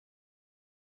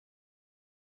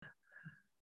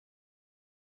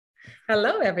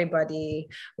Hello, everybody.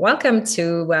 Welcome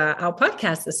to our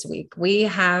podcast this week. We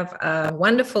have a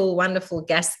wonderful, wonderful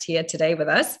guest here today with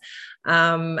us.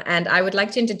 And I would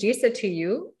like to introduce her to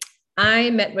you. I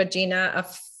met Regina a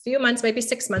few months, maybe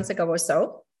 6 months ago or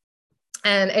so.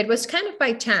 And it was kind of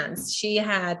by chance. She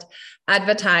had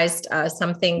advertised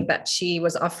something that she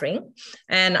was offering.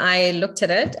 And I looked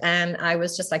at it and I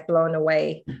was just like blown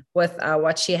away with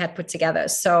what she had put together.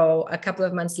 So a couple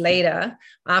of months later,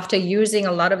 after using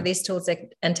a lot of these tools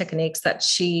and techniques that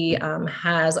she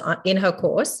has in her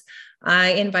course, I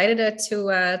invited her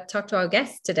to talk to our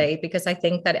guest today because I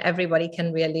think that everybody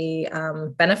can really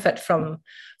benefit from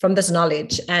this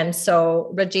knowledge. And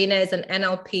so Regina is an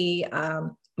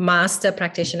NLP master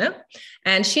practitioner,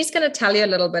 and she's going to tell you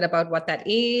a little bit about what that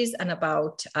is and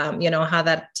about how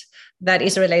that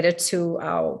is related to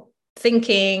our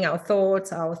thinking, our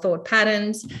thoughts, our thought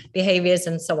patterns, behaviors,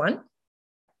 and so on.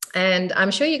 And I'm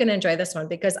sure you're going to enjoy this one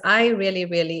because I really,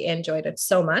 really enjoyed it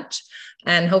so much.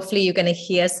 And hopefully you're going to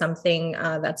hear something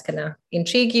that's going to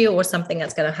intrigue you or something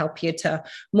that's going to help you to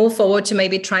move forward to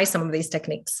maybe try some of these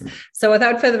techniques. So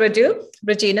without further ado,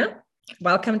 Regina,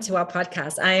 welcome to our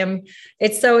podcast.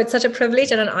 It's such a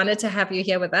privilege and an honor to have you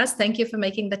here with us. Thank you for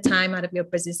making the time out of your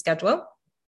busy schedule.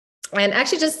 And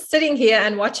actually just sitting here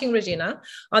and watching Regina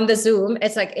on the Zoom,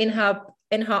 it's like in her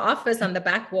office on the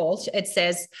back wall, it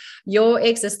says, "Your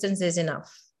existence is enough."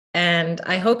 And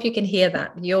I hope you can hear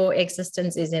that. Your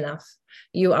existence is enough.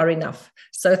 You are enough.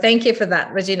 So thank you for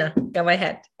that, Regina. Go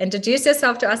ahead. Introduce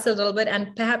yourself to us a little bit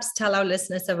and perhaps tell our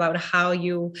listeners about how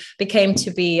you became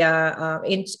to be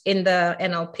in the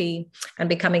NLP and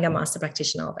becoming a master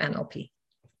practitioner of NLP.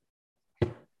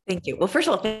 Thank you. Well, first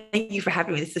of all, thank you for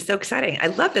having me. This is so exciting. I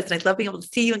love this. And I love being able to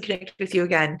see you and connect with you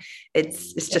again.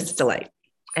 It's just a delight.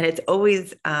 And it's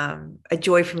always a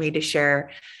joy for me to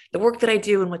share the work that I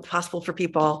do and what's possible for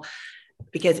people,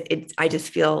 because I just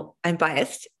feel I'm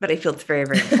biased, but I feel it's very,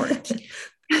 very important.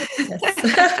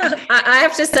 I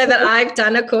have to say that I've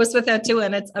done a course with her too,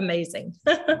 and it's amazing.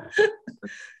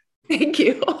 Thank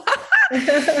you.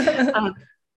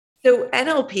 So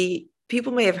NLP,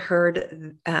 people may have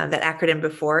heard that acronym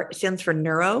before. It stands for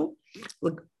Neuro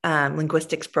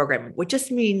Linguistics Programming, which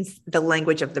just means the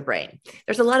language of the brain.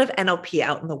 There's a lot of NLP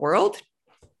out in the world.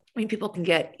 I mean, people can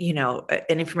get, an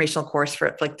informational course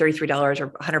for like $33 or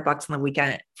 $100 on the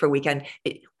weekend for a weekend,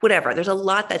 whatever. There's a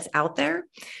lot that's out there.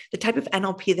 The type of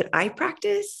NLP that I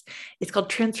practice is called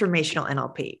transformational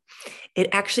NLP. It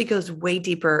actually goes way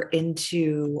deeper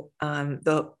into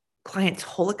the client's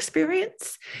whole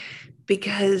experience,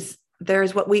 because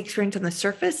there's what we experience on the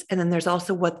surface, and then there's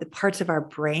also what the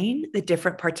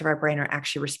different parts of our brain are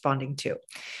actually responding to.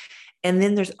 And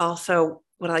then there's also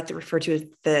what I like to refer to as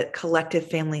the collective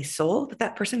family soul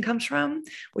that person comes from,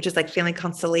 which is like family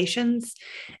constellations,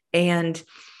 and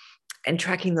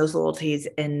tracking those loyalties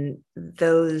and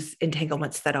those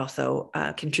entanglements that also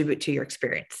contribute to your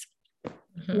experience.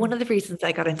 Mm-hmm. One of the reasons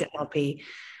I got into NLP,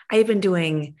 I have been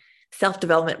doing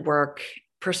self-development work,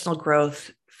 personal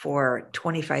growth for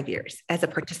 25 years as a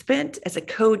participant, as a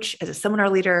coach, as a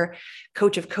seminar leader,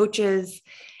 coach of coaches.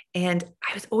 And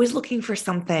I was always looking for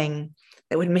something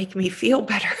that would make me feel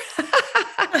better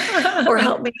or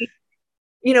help me,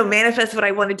 manifest what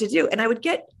I wanted to do. And I would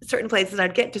get certain places and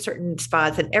I'd get to certain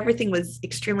spots and everything was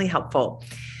extremely helpful.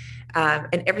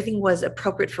 And everything was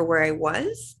appropriate for where I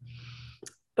was,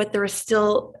 but there was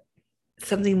still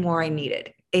something more I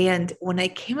needed. And when I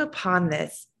came upon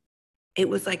this, it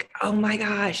was like, oh my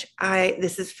gosh,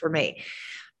 this is for me.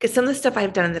 Because some of the stuff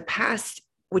I've done in the past,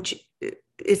 which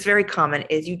is very common,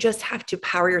 is you just have to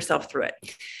power yourself through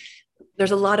it.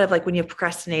 There's a lot of like when you have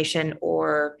procrastination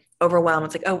or overwhelm,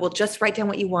 it's like, oh, well, just write down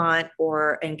what you want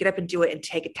and get up and do it and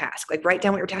take a task. Like write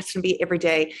down what your task is going to be every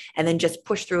day and then just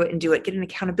push through it and do it. Get an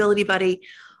accountability buddy.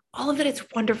 All of that is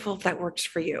wonderful if that works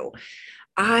for you.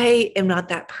 I am not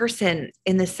that person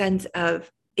in the sense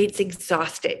of it's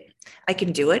exhausting. I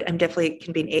can do it. I'm definitely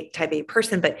can be an type A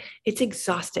person, but it's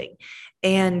exhausting.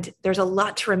 And there's a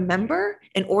lot to remember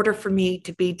in order for me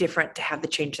to be different, to have the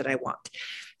change that I want.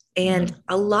 And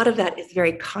a lot of that is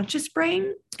very conscious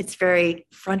brain. It's very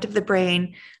front of the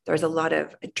brain. There's a lot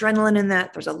of adrenaline in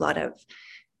that. There's a lot of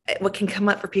what can come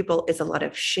up for people is a lot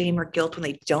of shame or guilt when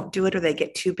they don't do it, or they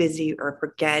get too busy or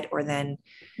forget, or then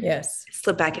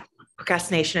slip back into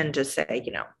procrastination and just say,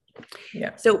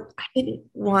 So I didn't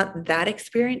want that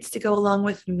experience to go along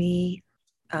with me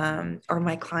or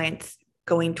my clients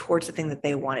going towards the thing that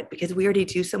they wanted, because we already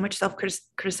do so much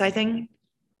self-criticizing.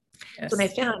 Yes. So when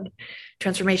I found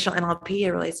transformational NLP, I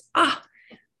realized,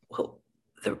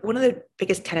 one of the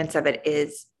biggest tenets of it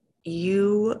is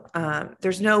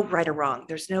there's no right or wrong.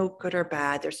 There's no good or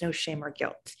bad. There's no shame or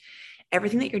guilt.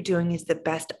 everything that you're doing is the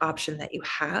best option that you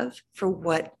have for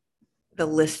what the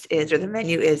list is or the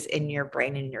menu is in your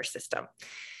brain and your system.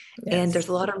 Yes. And there's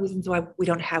a lot of reasons why we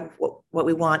don't have what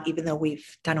we want, even though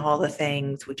we've done all the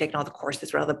things, we've taken all the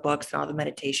courses, read all the books and all the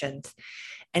meditations.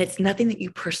 And it's nothing that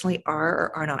you personally are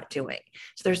or are not doing.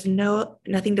 So there's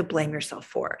nothing to blame yourself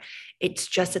for. It's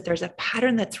just that there's a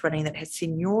pattern that's running that has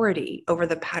seniority over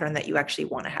the pattern that you actually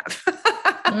want to have.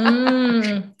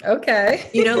 Okay.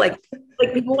 Like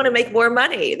people want to make more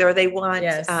money, or they want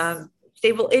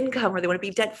stable income, or they want to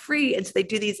be debt free. And so they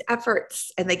do these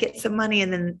efforts and they get some money,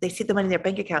 and then they see the money in their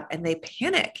bank account and they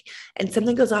panic and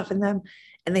something goes off in them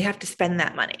and they have to spend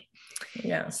that money.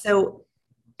 Yeah. So,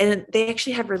 and they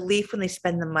actually have relief when they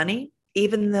spend the money,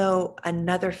 even though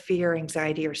another fear,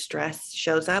 anxiety, or stress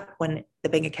shows up when the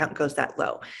bank account goes that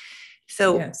low.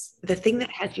 So the thing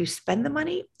that has you spend the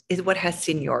money is what has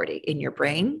seniority in your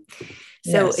brain.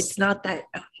 So it's not that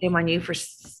shame on you for,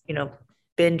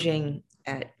 binging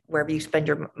at wherever you spend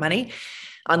your money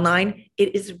online.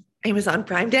 It is Amazon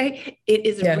Prime Day. It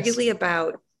is really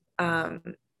about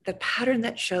the pattern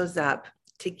that shows up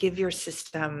to give your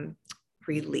system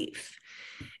relief.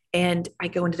 And I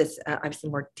go into this obviously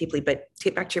more deeply, but to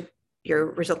get back to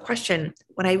your original question,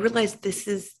 when I realized this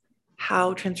is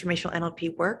how transformational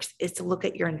NLP works, is to look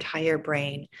at your entire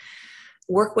brain,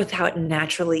 work with how it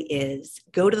naturally is,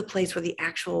 go to the place where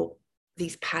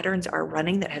these patterns are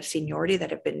running that have seniority,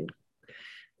 that have been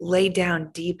laid down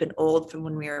deep and old from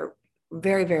when we were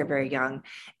very, very, very young,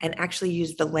 and actually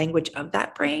use the language of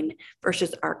that brain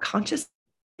versus our conscious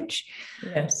language.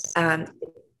 Yes.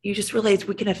 You just realize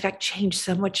we can affect change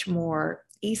so much more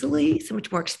easily, so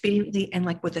much more expediently, and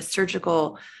like with a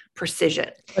surgical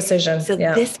precision. So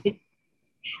this made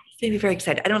me very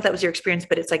excited. I don't know if that was your experience,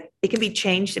 but it's like, it can be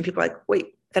changed and people are like,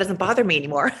 wait, that doesn't bother me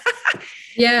anymore.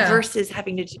 Versus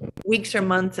having to do weeks or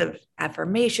months of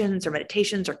affirmations or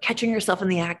meditations or catching yourself in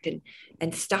the act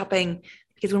and stopping.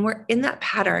 Because when we're in that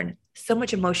pattern, so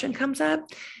much emotion comes up,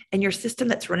 and your system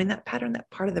that's running that pattern,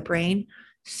 that part of the brain,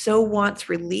 so wants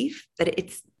relief that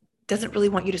it doesn't really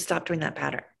want you to stop doing that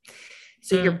pattern.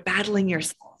 So you're battling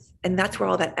yourself, and that's where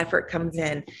all that effort comes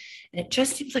in. And it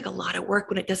just seems like a lot of work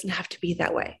when it doesn't have to be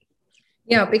that way.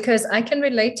 Yeah, because I can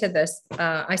relate to this.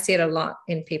 I see it a lot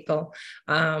in people.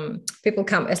 People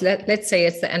come, let's say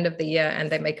it's the end of the year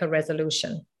and they make a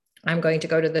resolution. I'm going to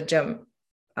go to the gym,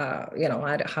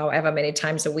 however many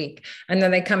times a week. And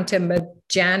then they come to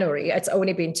mid-January. It's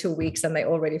only been 2 weeks and they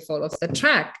already fall off the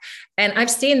track. And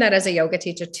I've seen that as a yoga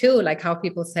teacher too, like how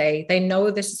people say they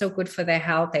know this is so good for their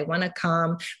health. They want to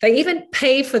come. They even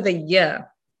pay for the year,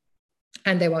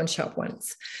 and they won't show up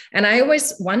once. And I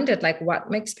always wondered, like,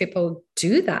 what makes people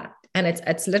do that? And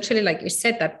it's literally like you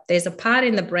said, that there's a part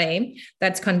in the brain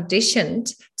that's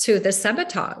conditioned to the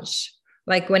sabotage.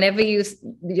 Like whenever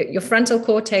your frontal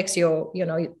cortex,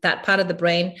 that part of the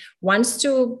brain wants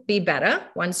to be better,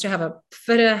 wants to have a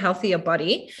fitter, healthier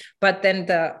body, but then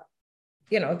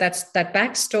that's that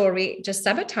backstory just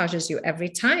sabotages you every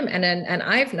time. And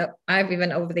I've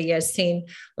even over the years seen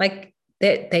like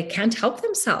they can't help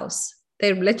themselves.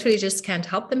 They literally just can't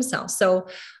help themselves.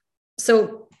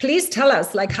 So please tell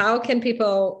us, like, how can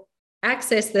people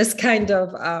access this kind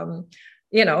of,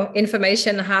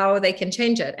 information, how they can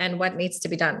change it, and what needs to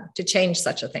be done to change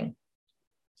such a thing?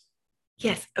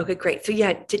 Yes. Okay, great. So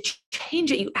to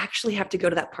change it, you actually have to go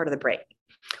to that part of the brain,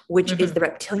 which is the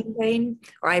reptilian brain,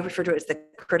 or I refer to it as the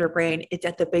critter brain. It's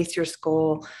at the base of your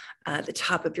skull, the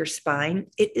top of your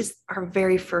spine. It is our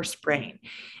very first brain.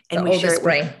 And we share it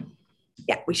brain.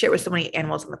 We share it with so many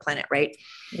animals on the planet, right?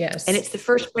 Yes. And it's the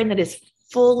first brain that is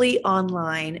fully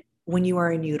online when you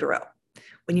are in utero,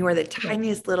 when you are the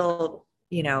tiniest little,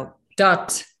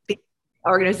 dot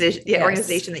organization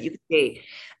that you can see.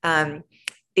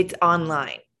 It's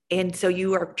online. And so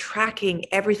you are tracking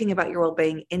everything about your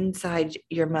well-being inside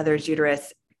your mother's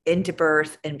uterus into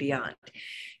birth and beyond.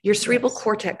 Your cerebral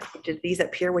cortex, which is these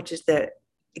up here, which is the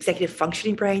executive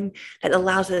functioning brain, that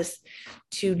allows us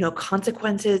to know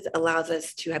consequences, allows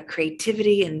us to have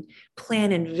creativity and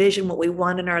plan and vision what we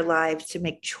want in our lives, to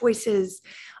make choices,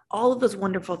 all of those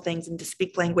wonderful things, and to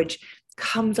speak language,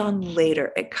 comes on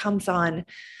later. It comes on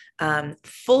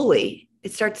fully.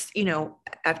 It starts,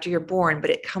 after you're born, but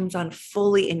it comes on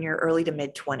fully in your early to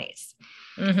mid 20s.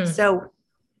 So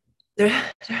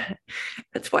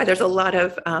that's why there's a lot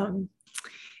of,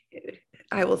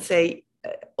 I will say,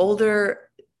 older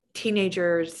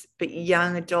teenagers, but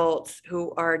young adults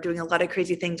who are doing a lot of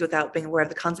crazy things without being aware of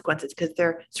the consequences, because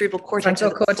their cerebral cortex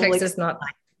is not.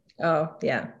 Oh,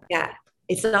 yeah. Yeah.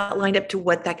 It's not lined up to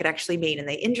what that could actually mean. And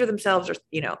they injure themselves, or,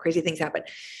 crazy things happen.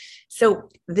 So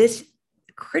this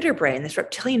critter brain, this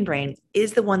reptilian brain,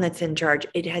 is the one that's in charge.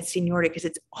 It has seniority because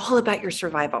it's all about your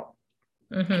survival.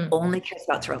 It only cares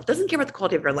about survival. It doesn't care about the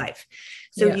quality of your life.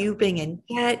 So you being in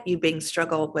debt, you being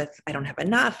struggled with, I don't have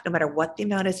enough, no matter what the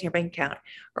amount is in your bank account,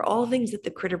 are all things that the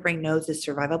critter brain knows is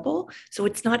survivable. So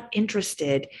it's not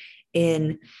interested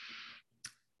in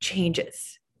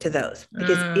changes to those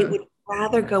because it would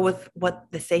rather go with what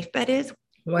the safe bet is,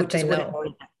 what which they is know. what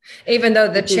it Even though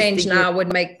the change now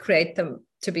would create them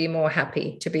to be more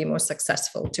happy, to be more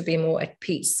successful, to be more at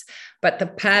peace. But the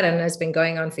pattern has been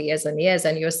going on for years and years,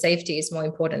 and your safety is more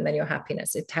important than your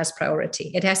happiness. It has priority.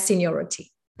 It has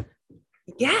seniority.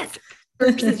 Yes.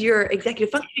 Versus your executive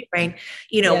functioning brain,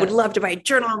 would love to buy a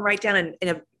journal and write down in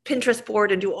a Pinterest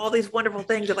board and do all these wonderful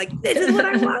things of like, this is what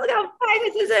I want. Look how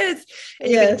fine this is.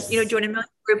 And you can, join a million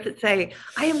groups that say,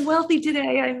 I am wealthy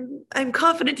today. I'm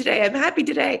confident today. I'm happy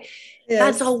today. Yes.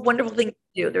 That's all wonderful things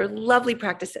to do. They're lovely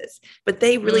practices, but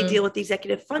they really deal with the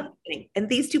executive functioning. And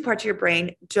these two parts of your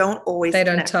brain don't always They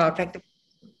don't talk. In fact,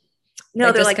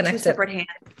 no, they're like two separate hands.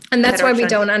 And that's why we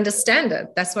don't understand it.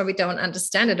 That's why we don't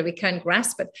understand it. We can't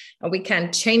grasp it and we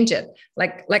can't change it.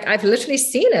 Like I've literally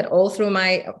seen it all through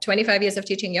my 25 years of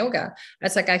teaching yoga.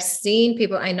 It's like I've seen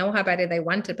people, I know how badly they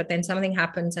want it, but then something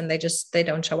happens and they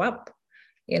don't show up,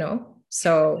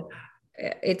 So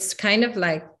it's kind of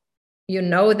like,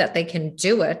 that they can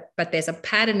do it, but there's a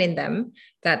pattern in them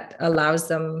that allows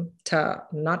them to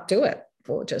not do it,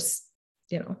 or just,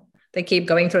 they keep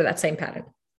going through that same pattern.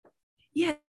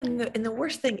 Yeah. And the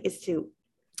worst thing is to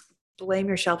blame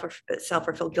yourself or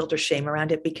feel guilt or shame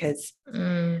around it, because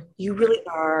you really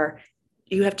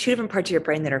you have two different parts of your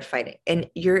brain that are fighting, and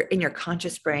you're in your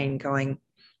conscious brain going,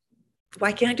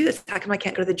 why can't I do this? How come I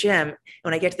can't go to the gym?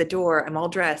 When I get to the door, I'm all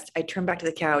dressed. I turn back to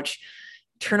the couch,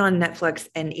 turn on Netflix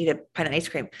and eat a pint of ice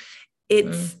cream.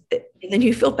 And then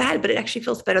you feel bad, but it actually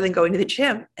feels better than going to the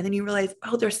gym. And then you realize,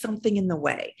 oh, there's something in the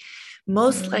way.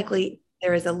 Most likely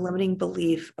there is a limiting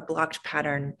belief, a blocked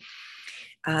pattern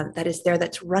that is there,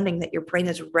 that's running, that your brain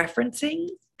is referencing,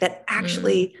 that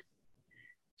actually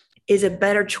is a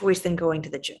better choice than going to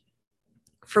the gym.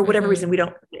 For whatever reason,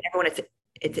 everyone,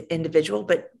 it's individual,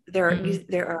 but there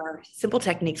are simple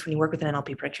techniques when you work with an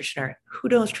NLP practitioner who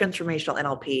knows transformational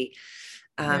NLP.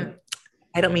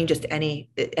 I don't mean just any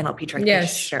NLP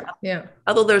practitioner. Yeah.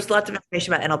 Although there's lots of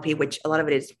information about NLP, which a lot of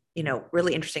it is,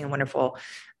 really interesting and wonderful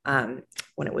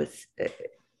when it was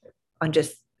on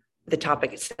just the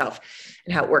topic itself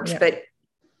and how it works. But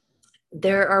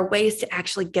there are ways to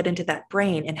actually get into that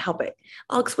brain and help it.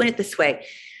 I'll explain it this way.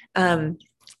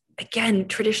 Again,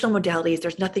 traditional modalities,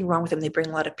 there's nothing wrong with them. They bring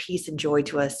a lot of peace and joy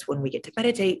to us when we get to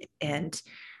meditate and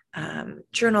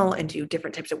journal and do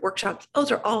different types of workshops.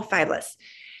 Those are all fabulous.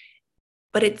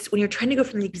 But it's when you're trying to go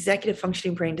from the executive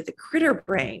functioning brain to the critter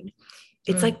brain,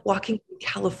 it's like walking from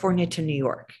California to New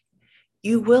York.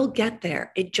 You will get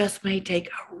there. It just may take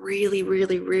a really,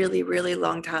 really, really, really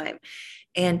long time.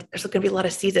 And there's going to be a lot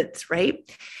of seasons, right?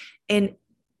 And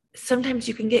sometimes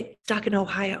you can get stuck in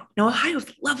Ohio. Now,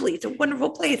 Ohio's lovely. It's a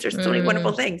wonderful place. There's so many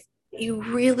wonderful things. You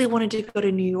really wanted to go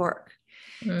to New York.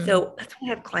 So that's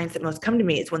when I have clients that most come to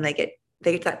me, is when they get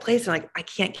to that place and like, I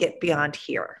can't get beyond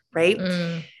here, right?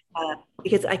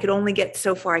 Because I could only get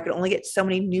so far. I could only get so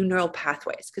many new neural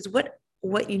pathways. Because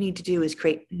what you need to do is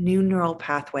create new neural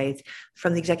pathways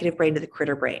from the executive brain to the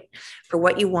critter brain for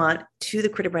what you want to the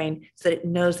critter brain, so that it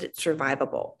knows that it's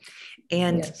survivable.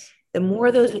 And the more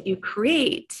of those that you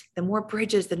create, the more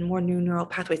bridges, the more new neural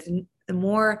pathways, the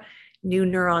more new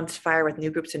neurons fire with new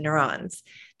groups of neurons,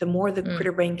 the more the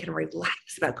critter brain can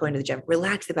relax about going to the gym,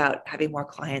 relax about having more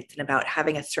clients, and about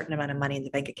having a certain amount of money in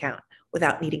the bank account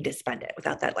without needing to spend it,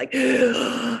 without that, like,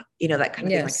 that kind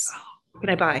of thing, like, oh, what can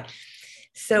I buy?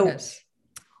 So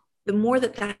the more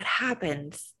that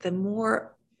happens, the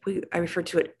more I refer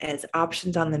to it as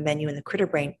options on the menu in the critter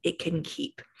brain it can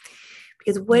keep.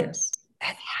 Because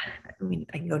I mean,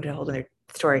 I can go into a whole other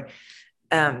story.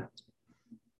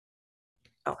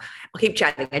 I'll keep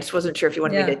chatting. I just wasn't sure if you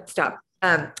wanted me to stop.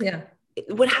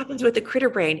 What happens with the critter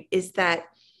brain is that,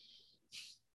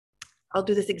 I'll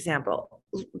do this example.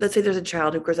 Let's say there's a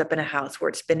child who grows up in a house where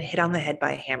it's been hit on the head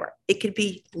by a hammer. It could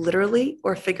be literally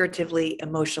or figuratively,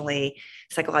 emotionally,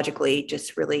 psychologically,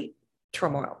 just really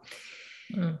turmoil.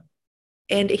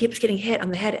 And it keeps getting hit on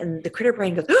the head, and the critter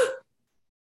brain goes, oh,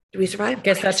 do we survive?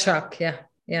 Gets that shock. Yeah.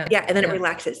 And then it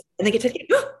relaxes, and then gets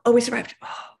hit. Oh, we survived.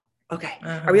 Oh, okay.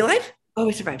 Are we alive? Oh,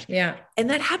 we survived. Yeah. And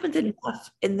that happens enough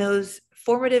in those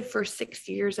formative first 6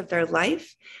 years of their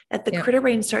life that the critter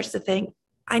brain starts to think,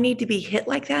 I need to be hit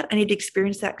like that. I need to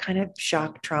experience that kind of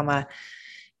shock, trauma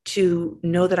to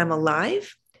know that I'm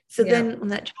alive. So then when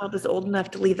that child is old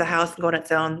enough to leave the house and go on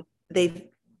its own, they've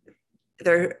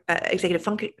their executive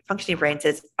functioning brain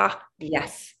says,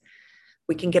 yes,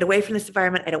 we can get away from this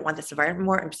environment. I don't want this environment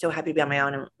anymore. I'm so happy to be on my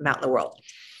own and I'm out in the world.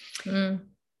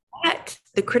 But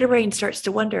the critter brain starts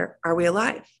to wonder, are we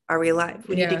alive? Are we alive?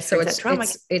 We need to experience that trauma.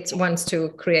 It wants to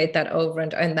create that over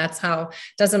and that's how,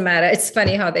 doesn't matter. It's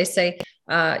funny how they say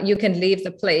you can leave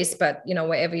the place, but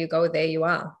wherever you go, there you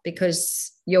are,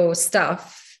 because your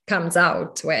stuff comes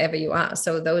out wherever you are.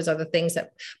 So those are the things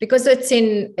that, because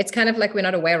it's kind of like we're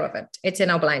not aware of it. It's in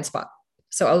our blind spot.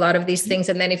 So a lot of these things,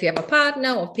 and then if you have a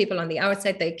partner or people on the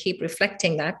outside, they keep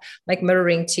reflecting that, like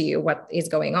mirroring to you what is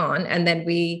going on. And then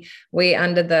we're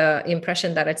under the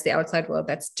impression that it's the outside world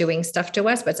that's doing stuff to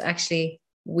us, but it's actually,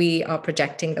 we are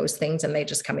projecting those things and they're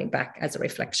just coming back as a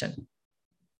reflection.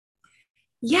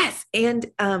 Yes.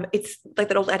 And it's like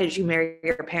that old adage, you marry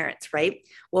your parents, right?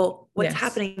 Well, what's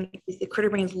happening is the critter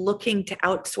brain is looking to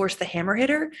outsource the hammer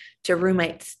hitter to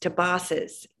roommates, to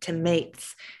bosses, to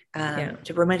mates,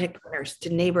 to romantic partners, to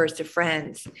neighbors, to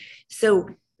friends, so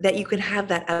that you can have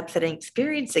that upsetting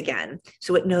experience again.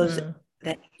 So it knows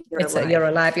that you're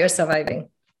alive, you're surviving.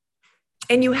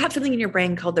 And you have something in your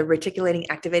brain called the reticulating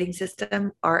activating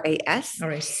system, RAS.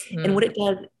 And what it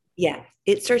does,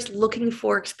 it starts looking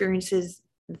for experiences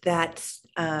that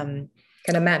kind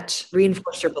of match,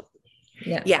 reinforce your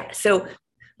belief. So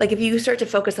like if you start to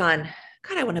focus on,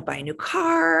 God, I want to buy a new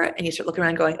car, and you start looking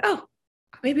around going, oh,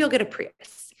 maybe I'll get a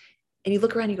Prius. And you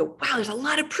look around and you go, wow, there's a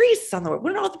lot of Priuses on the road.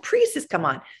 When did all the Priuses come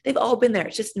on? They've all been there.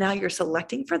 It's just now you're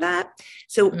selecting for that.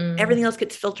 So everything else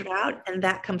gets filtered out and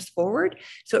that comes forward.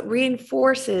 So it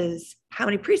reinforces how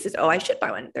many Priuses. Oh, I should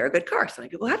buy one. They're a good car. So many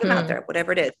people have them out there,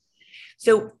 whatever it is.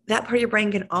 So that part of your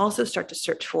brain can also start to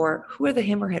search for, who are the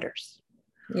hammer hitters?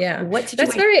 Yeah.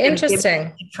 That's very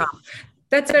interesting.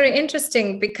 That's very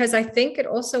interesting, because I think it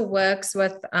also works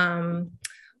with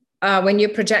when you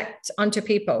project onto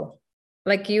people.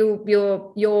 Like your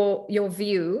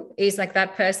view is like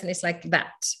that person is like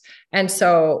that. And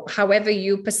so however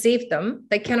you perceive them,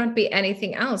 they cannot be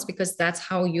anything else, because that's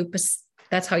how you're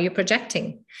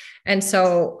projecting. And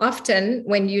so often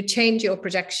when you change your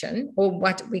projection, or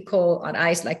what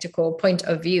I like to call point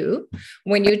of view,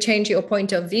 when you change your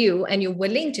point of view and you're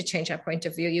willing to change that point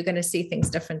of view, you're going to see things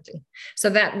differently.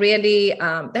 So that really,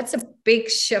 that's a big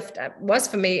shift. It was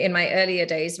for me in my earlier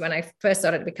days when I first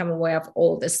started to become aware of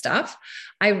all this stuff.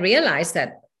 I realized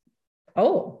that,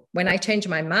 when I change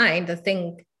my mind, the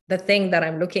thing that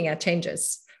I'm looking at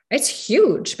changes. It's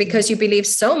huge, because you believe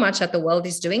so much that the world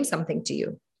is doing something to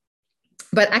you.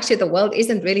 But actually, the world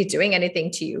isn't really doing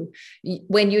anything to you.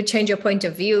 When you change your point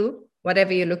of view,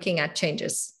 whatever you're looking at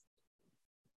changes.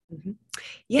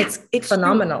 Yeah, it's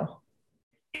phenomenal.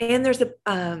 True. And there's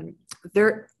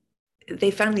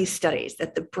they found these studies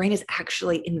that the brain is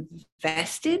actually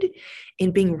invested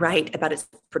in being right about its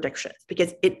predictions,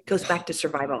 because it goes back to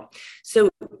survival. So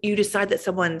you decide that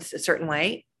someone's a certain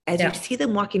way. As you see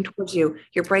them walking towards you,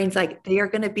 your brain's like, they are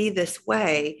going to be this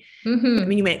way. I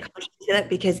mean, you may not consciously say that,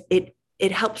 because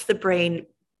it helps the brain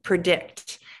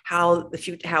predict how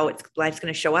its life's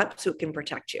going to show up, so it can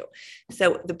protect you.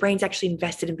 So the brain's actually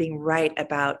invested in being right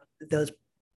about those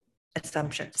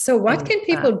assumptions. So what can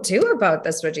people do about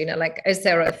this, Regina? Like, is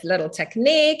there a little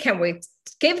technique? Can we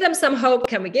give them some hope?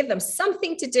 Can we give them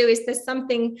something to do? Is there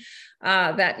something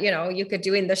that, you could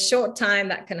do in the short time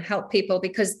that can help people?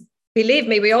 Because believe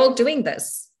me, we're all doing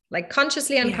this, like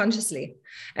consciously, unconsciously.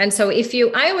 And so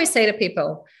I always say to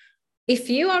people, if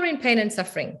you are in pain and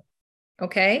suffering,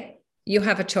 okay, you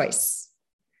have a choice.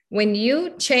 When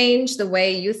you change the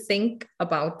way you think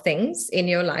about things in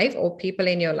your life or people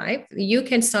in your life, you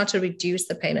can start to reduce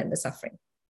the pain and the suffering.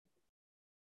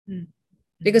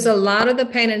 Because a lot of the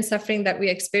pain and suffering that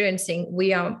we're experiencing,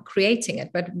 we are creating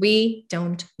it, but we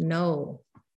don't know,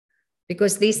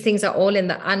 because these things are all in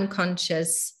the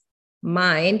unconscious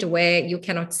mind where you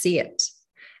cannot see it.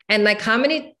 And like how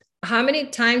many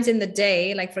times in the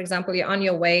day, like, for example, you're on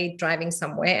your way driving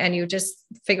somewhere and you just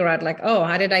figure out like,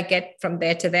 how did I get from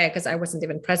there to there? Because I wasn't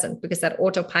even present, because that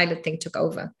autopilot thing took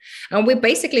over. And we're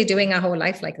basically doing our whole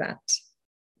life like that.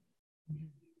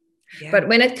 But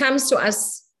when it comes to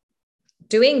us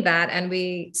doing that and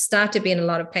we start to be in a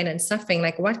lot of pain and suffering,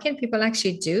 like what can people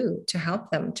actually do to help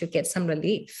them to get some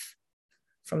relief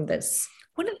from this?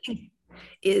 One of the things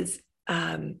is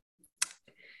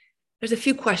there's a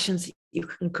few questions you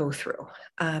can go through.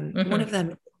 One of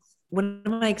them, what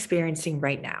am I experiencing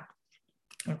right now?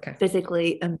 Okay.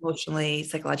 Physically, emotionally,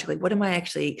 psychologically, what am I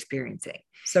actually experiencing?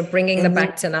 So bringing the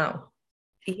back to now.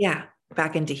 Yeah,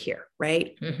 back into here,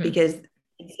 right? Because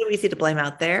it's so easy to blame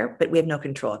out there, but we have no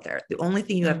control out there. The only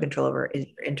thing you have control over is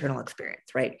your internal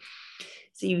experience, right?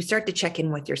 So you start to check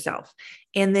in with yourself.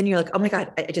 And then you're like, oh my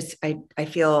God, I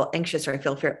feel anxious, or I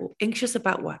feel fear. Anxious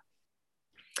about what?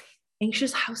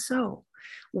 Anxious, how so?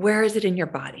 Where is it in your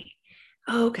body?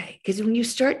 Okay. Because when you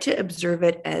start to observe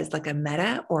it as like a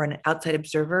meta or an outside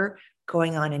observer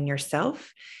going on in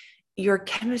yourself, your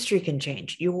chemistry can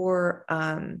change. Your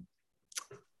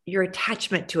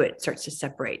attachment to it starts to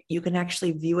separate. You can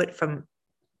actually view it from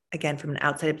an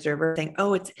outside observer, saying,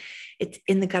 oh, it's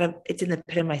in the gut of, it's in the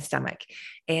pit of my stomach.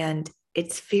 And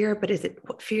it's fear, but is it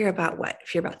fear about what?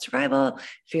 Fear about survival,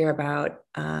 fear about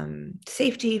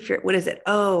safety, fear. What is it?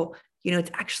 Oh,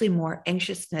 it's actually more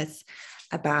anxiousness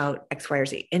about X, Y, or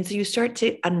Z. And so you start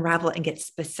to unravel and get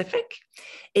specific.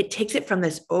 It takes it from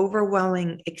this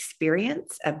overwhelming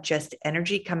experience of just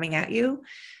energy coming at you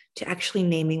to actually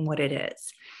naming what it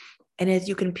is. And as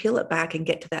you can peel it back and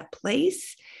get to that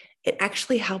place, it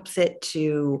actually helps it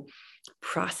to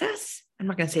process. I'm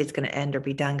not going to say it's going to end or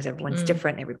be done, because everyone's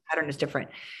different. Every pattern is different.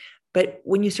 But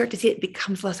when you start to see it, it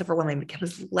becomes less overwhelming,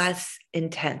 becomes less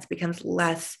intense, becomes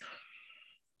less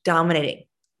dominating.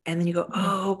 And then you go,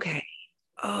 oh, okay.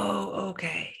 Oh,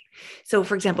 okay. So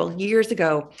for example, years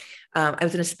ago, I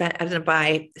was going to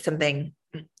buy something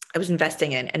I was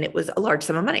investing in, and it was a large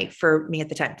sum of money for me at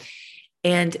the time.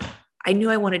 And I knew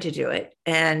I wanted to do it.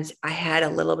 And I had a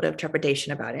little bit of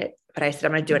trepidation about it, but I said,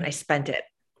 I'm going to do it. And I spent it.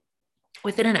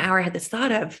 Within an hour, I had this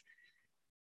thought of,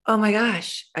 oh my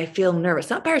gosh, I feel nervous,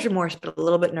 not buyer's remorse, but a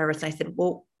little bit nervous. And I said,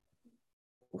 well,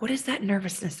 what is that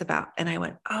nervousness about? And I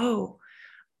went, oh,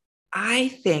 I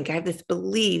think I have this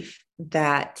belief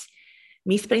that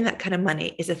me spending that kind of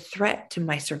money is a threat to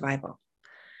my survival.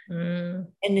 And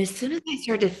as soon as I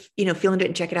started to, feel into it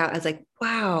and check it out, I was like,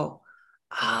 wow,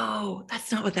 oh,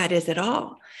 that's not what that is at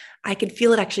all. I could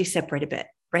feel it actually separate a bit,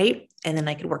 right? And then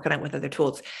I could work on it with other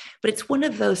tools. But it's one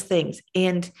of those things.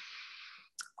 And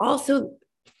also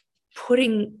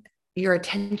putting your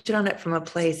attention on it from a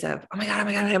place of, oh my God, oh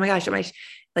my God, oh my gosh,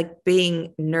 like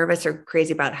being nervous or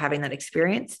crazy about having that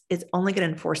experience is only going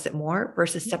to enforce it more,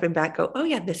 versus stepping back, go, oh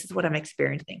yeah, this is what I'm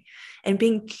experiencing. And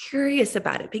being curious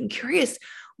about it, being curious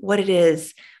what it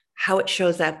is, how it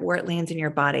shows up, where it lands in your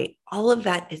body. All of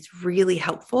that is really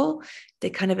helpful to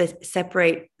kind of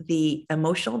separate the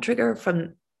emotional trigger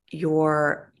from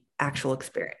your actual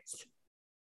experience.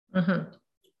 Mm-hmm.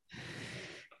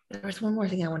 There was one more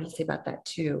thing I wanted to say about that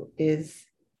too, is,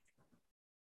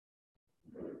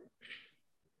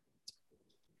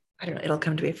 I don't know, it'll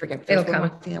come to me. I forget. There's one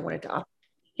more thing I wanted to offer.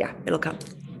 Yeah, it'll come.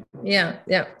 Yeah.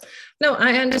 No,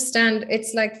 I understand.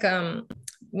 It's like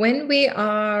when we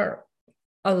are,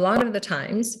 a lot of the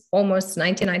times, almost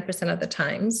 99% of the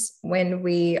times, when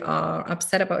we are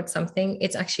upset about something,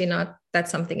 it's actually not that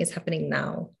something is happening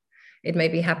now. It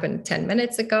maybe happened 10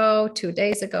 minutes ago, 2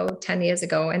 days ago, 10 years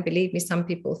ago, and believe me, some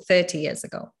people 30 years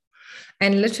ago.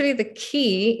 And literally the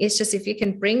key is just if you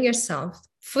can bring yourself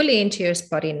fully into your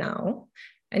body now,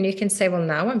 and you can say, well,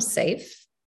 now I'm safe.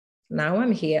 Now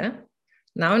I'm here.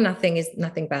 Now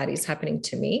nothing bad is happening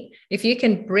to me. If you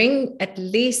can bring at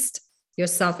least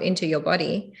yourself into your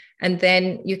body, and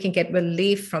then you can get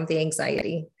relief from the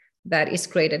anxiety that is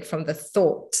created from the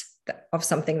thought of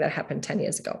something that happened 10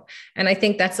 years ago. And I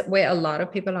think that's where a lot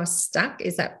of people are stuck,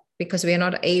 is that because we are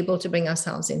not able to bring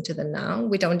ourselves into the now,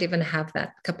 we don't even have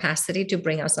that capacity to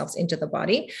bring ourselves into the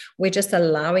body. We're just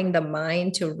allowing the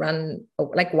mind to run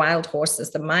like wild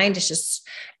horses. The mind is just,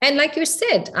 and like you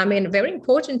said, I mean, very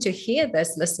important to hear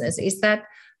this, listeners, is that,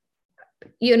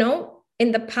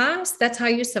 in the past, that's how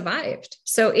you survived.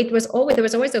 So there was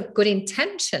always a good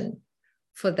intention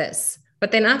for this.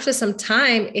 But then after some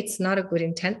time, it's not a good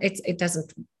intent. It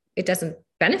doesn't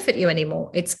benefit you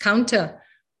anymore. It's counter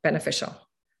beneficial.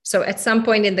 So at some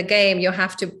point in the game, you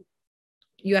have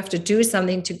to do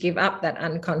something to give up that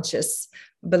unconscious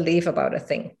belief about a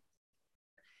thing.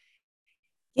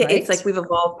 Yeah, right? It's like we've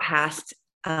evolved past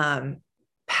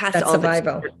that all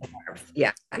survival.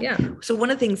 Yeah. So one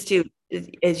of the things too,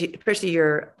 especially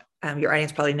your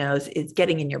audience probably knows, is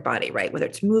getting in your body, right? Whether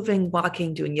it's moving,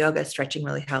 walking, doing yoga, stretching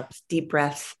really helps. Deep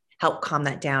breaths help calm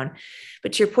that down.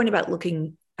 But to your point about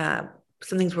looking,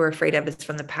 some things we're afraid of is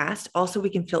from the past. Also, we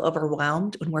can feel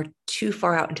overwhelmed when we're too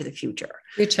far out into the future.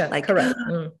 Like, correct.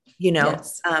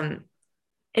 Yes. And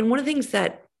one of the things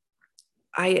that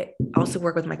I also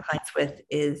work with my clients with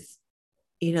is,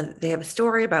 they have a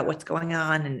story about what's going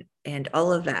on and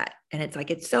all of that. And it's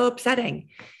like, it's so upsetting.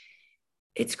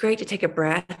 It's great to take a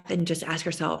breath and just ask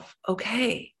yourself,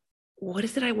 okay, what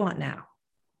is it I want now?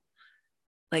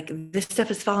 Like, this stuff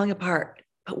is falling apart,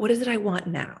 but what is it I want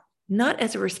now? Not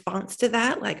as a response to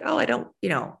that, like, oh, I don't,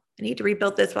 I need to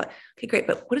rebuild this. Okay, great.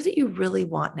 But what is it you really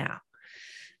want now?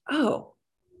 Oh,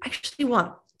 I actually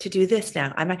want to do this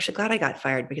now. I'm actually glad I got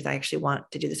fired because I actually want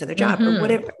to do this other job or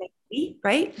whatever it may be,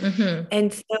 right?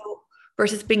 And so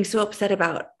versus being so upset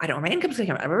about, I don't know, my income's going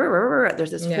to come.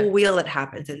 There's this whole wheel that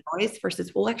happens and noise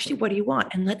versus, well, actually, what do you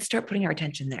want? And let's start putting our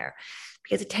attention there,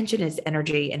 because attention is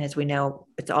energy. And as we know,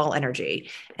 it's all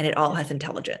energy and it all has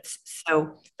intelligence.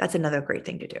 So that's another great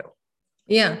thing to do.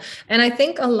 Yeah. And I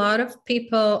think a lot of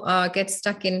people get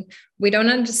stuck in, we don't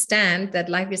understand that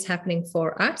life is happening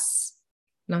for us,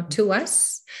 not to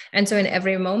us. And so in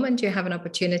every moment you have an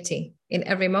opportunity. In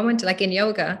every moment, like in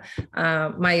yoga,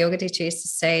 my yoga teacher used to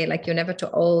say, like, you're never too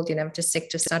old, you're never too sick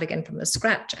to start again from the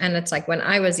scratch. And it's like, when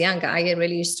I was younger, I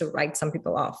really used to write some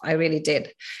people off. I really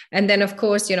did. And then of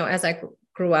course, as I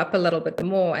grew up a little bit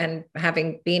more, and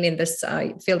having been in this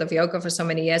field of yoga for so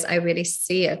many years, I really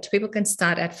see it. People can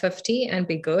start at 50 and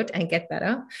be good and get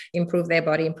better, improve their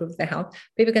body, improve their health.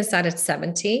 People can start at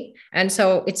 70. And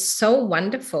so it's so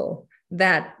wonderful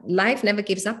that life never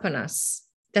gives up on us.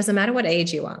 Doesn't matter what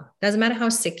age you are. Doesn't matter how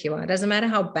sick you are. Doesn't matter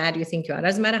how bad you think you are.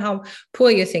 Doesn't matter how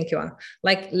poor you think you are.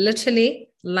 Like, literally,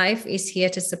 life is here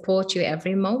to support you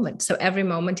every moment. So every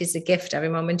moment is a gift. Every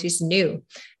moment is new.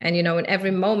 And, in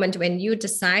every moment when you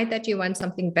decide that you want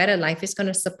something better, life is going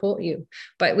to support you.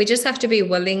 But we just have to be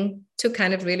willing to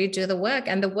kind of really do the work.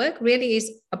 And the work really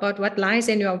is about what lies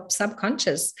in your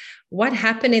subconscious. What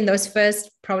happened in those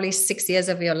first probably 6 years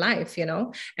of your life,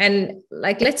 And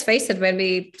like, let's face it, when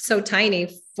we so tiny,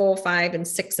 4, 5, and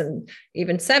 6, and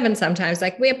even 7, sometimes,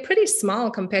 like, we're pretty small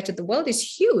compared to the world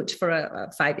is huge for a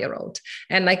 5-year-old.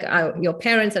 And like your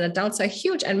parents and adults are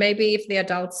huge. And maybe if the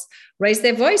adults raise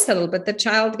their voice a little bit, the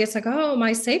child gets like, oh,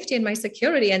 my safety and my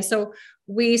security. And so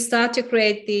we start to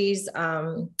create these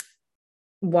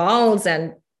walls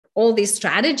and all these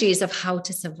strategies of how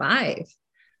to survive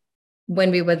when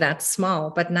we were that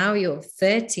small. But now you're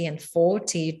 30 and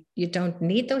 40, you don't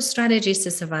need those strategies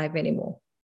to survive anymore.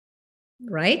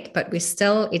 Right? But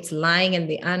it's lying in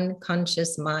the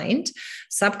unconscious mind,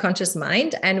 subconscious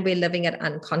mind, and we're living it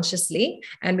unconsciously,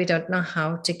 and we don't know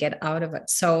how to get out of it.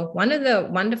 So one of the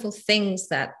wonderful things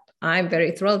that I'm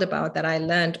very thrilled about, that I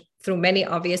learned through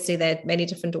obviously there are many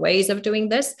different ways of doing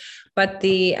this, but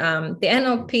the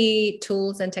NLP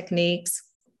tools and techniques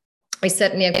is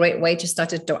certainly a great way to start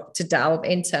to delve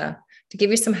into, to give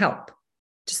you some help,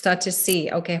 to start to see,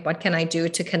 okay, what can I do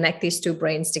to connect these two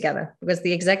brains together? Because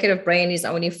the executive brain is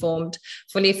only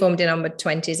fully formed in our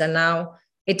mid-20s. And now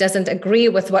it doesn't agree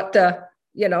with what the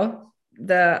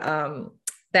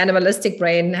animalistic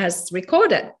brain has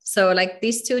recorded. So like,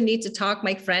 these two need to talk,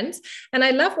 make friends. And I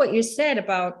love what you said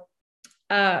about,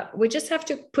 we just have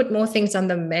to put more things on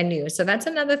the menu. So that's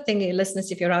another thing,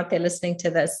 listeners, if you're out there listening to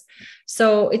this.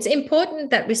 So it's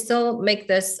important that we still make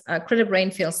this critter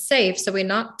brain feel safe. So we're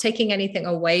not taking anything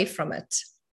away from it,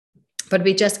 but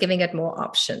we're just giving it more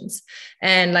options.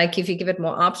 And like, if you give it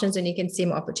more options, and you can see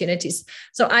more opportunities.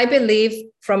 So I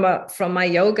believe from my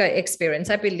yoga experience,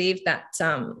 I believe that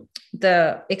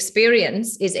the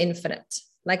experience is infinite.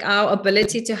 Like, our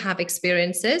ability to have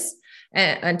experiences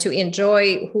and to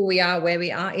enjoy who we are, where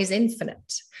we are, is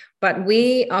infinite, but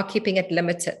we are keeping it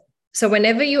limited. So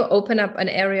whenever you open up an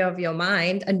area of your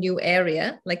mind, a new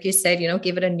area, like you said,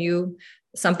 give it a new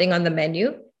something on the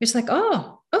menu, it's like,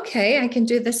 oh, okay, I can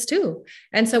do this too.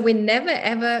 And so we're never,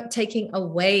 ever taking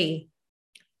away,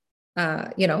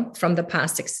 from the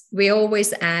past. We're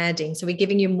always adding. So we're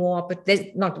giving you more, but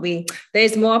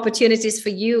there's more opportunities for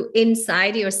you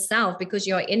inside yourself, because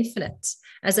you're infinite.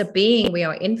 As a being, we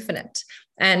are infinite.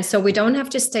 And so we don't have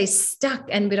to stay stuck,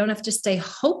 and we don't have to stay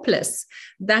hopeless.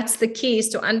 That's the key, is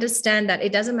to understand that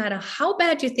it doesn't matter how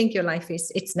bad you think your life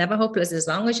is. It's never hopeless. As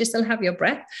long as you still have your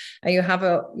breath and you have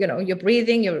you're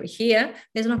breathing, you're here,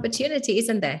 there's an opportunity,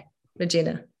 isn't there,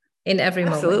 Regina, in every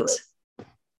moment.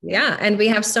 Yeah. And we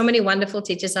have so many wonderful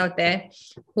teachers out there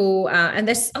who, and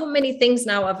there's so many things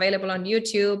now available on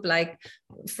YouTube, like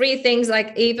free things.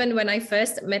 Like, even when I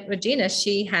first met Regina,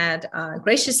 she had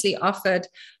graciously offered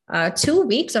 2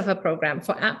 weeks of her program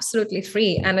for absolutely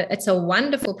free. And it's a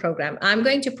wonderful program. I'm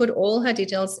going to put all her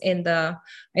details in the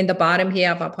bottom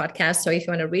here of our podcast. So if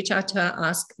you want to reach out to her,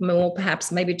 ask more,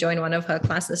 perhaps maybe join one of her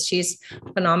classes. She's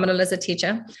phenomenal as a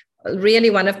teacher.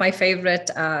 Really, one of my favorite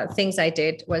things I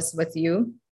did was with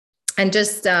you. And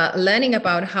just learning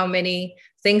about how many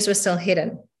things were still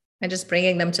hidden, and just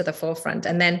bringing them to the forefront.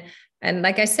 And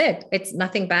like I said, it's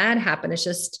nothing bad happened. It's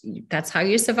just, that's how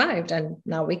you survived. And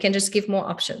now we can just give more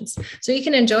options. So you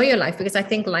can enjoy your life, because I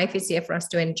think life is here for us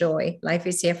to enjoy. Life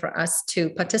is here for us to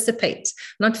participate,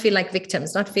 not feel like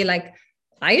victims, not feel like,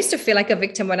 I used to feel like a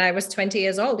victim when I was 20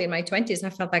 years old. In my 20s, I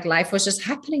felt like life was just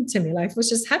happening to me. Life was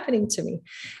just happening to me.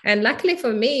 And luckily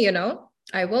for me,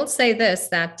 I will say this,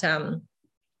 that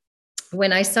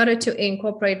when I started to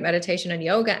incorporate meditation and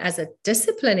yoga as a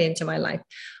discipline into my life,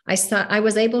 I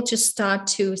was able to start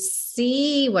to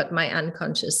see what my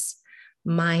unconscious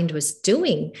mind was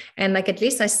doing. And like, at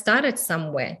least I started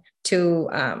somewhere to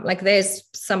like, there's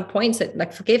some points that,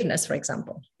 like forgiveness, for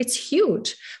example, it's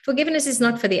huge. Forgiveness is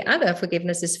not for the other.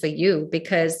 Forgiveness is for you,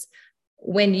 because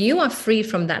when you are free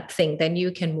from that thing, then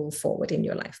you can move forward in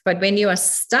your life. But when you are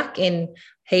stuck in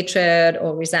hatred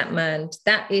or resentment,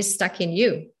 that is stuck in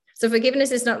you. So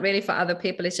forgiveness is not really for other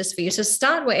people. It's just for you. So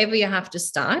start wherever you have to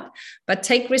start, but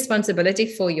take responsibility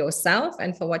for yourself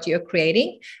and for what you're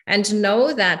creating. And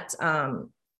know that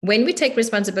when we take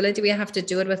responsibility, we have to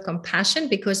do it with compassion,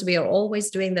 because we are always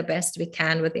doing the best we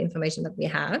can with the information that we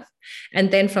have.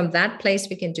 And then from that place,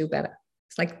 we can do better.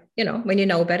 It's like, when you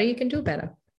know better, you can do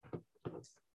better.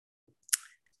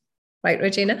 Right,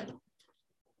 Regina?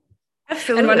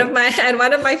 Absolutely. And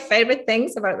one of my favorite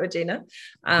things about Regina,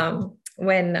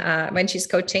 when she's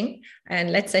coaching,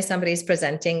 and let's say somebody's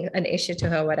presenting an issue to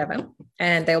her, whatever,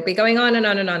 and they'll be going on and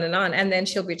on and on and on, and then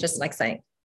she'll be just like saying,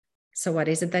 "So what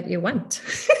is it that you want?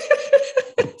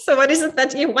 So what is it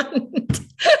that you want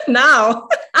now?"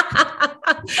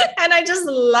 And I just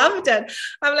loved it.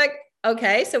 I'm like,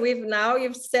 okay, so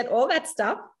you've said all that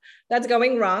stuff that's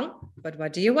going wrong, but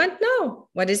what do you want now?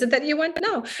 What is it that you want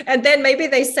now? And then maybe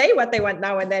they say what they want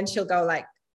now, and then she'll go like,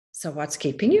 "So what's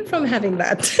keeping you from having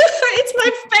that?" It's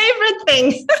my favorite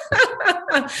thing.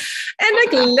 And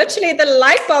like, literally the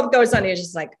light bulb goes on. You're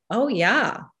just like, oh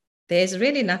yeah, there's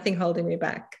really nothing holding me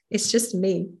back. It's just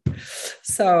me.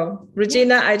 So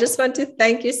Regina, I just want to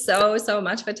thank you so, so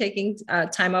much for taking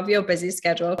time of your busy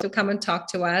schedule to come and talk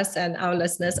to us and our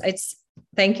listeners.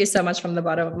 Thank you so much from the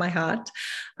bottom of my heart.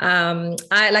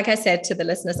 Like I said to the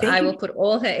listeners, I will put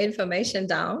all her information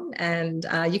down, and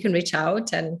you can reach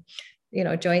out and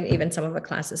join even some of the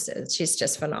classes. She's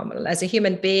just phenomenal as a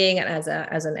human being, and as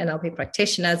an NLP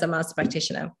practitioner, as a master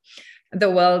practitioner. The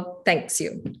world thanks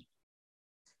you.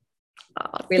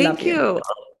 Oh, thank you.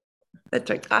 That's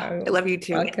right. I love you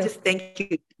too. Just thank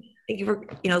you. Thank you for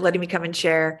letting me come and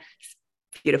share.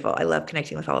 It's beautiful. I love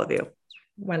connecting with all of you.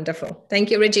 Wonderful. Thank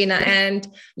you, Regina. And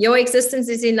your existence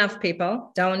is enough,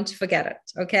 people. Don't forget it.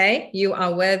 Okay. You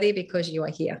are worthy because you are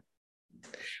here.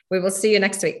 We will see you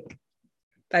next week.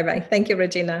 Bye-bye. Thank you,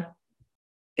 Regina.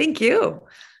 Thank you.